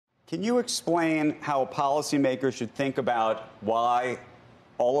Can you explain how policymakers should think about why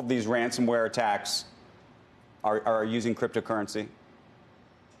all of these ransomware attacks are using cryptocurrency?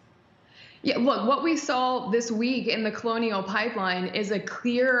 Yeah, look, what we saw this week in the Colonial Pipeline is a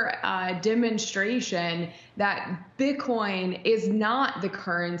clear demonstration that Bitcoin is not the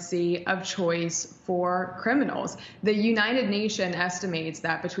currency of choice for criminals. The United Nations estimates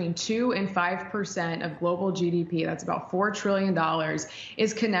that between 2 and 5% of global GDP, that's about $4 trillion,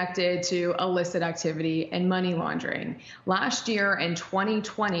 is connected to illicit activity and money laundering. Last year in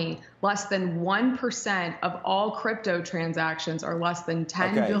 2020, less than 1% of all crypto transactions, or less than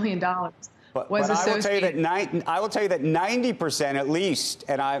 $10 billion, But I will tell you that 90% at least,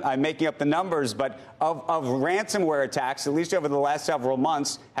 and I'm making up the numbers, but of ransomware attacks, at least over the last several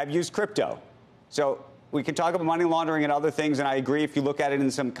months, have used crypto. So we can talk about money laundering and other things, and I agree if you look at it in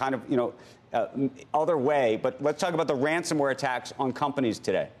some kind of other way. But let's talk about the ransomware attacks on companies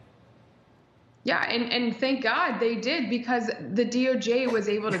today. Yeah, and thank God they did, because the DOJ was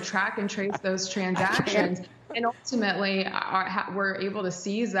able to track and trace those transactions and ultimately were able to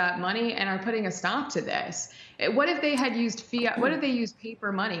seize that money and are putting a stop to this. What if they had used fiat? What if they used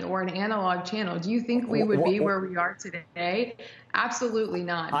paper money or an analog channel? Do you think we would be where we are today? Absolutely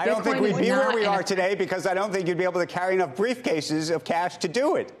not. I don't think we'd be where we are today, because I don't think you'd be able to carry enough briefcases of cash to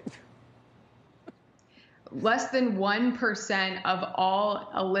do it. Less than 1% of all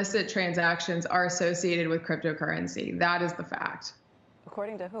illicit transactions are associated with cryptocurrency. That is the fact.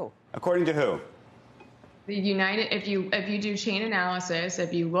 According to who? According to who? The United. If you do chain analysis,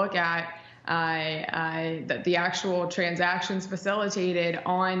 if you look at the actual transactions facilitated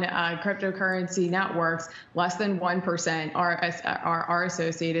on cryptocurrency networks, less than 1% are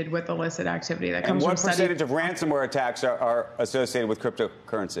associated with illicit activity. That comes from studies. And what percentage of ransomware attacks are associated with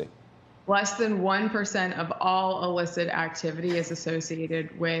cryptocurrency? Less than 1% of all illicit activity is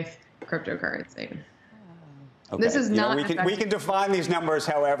associated with cryptocurrency. Okay. This is not. We can define these numbers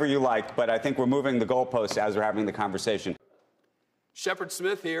however you like, but I think we're moving the goalposts as we're having the conversation. Shepard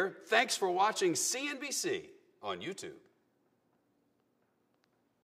Smith here. Thanks for watching CNBC on YouTube.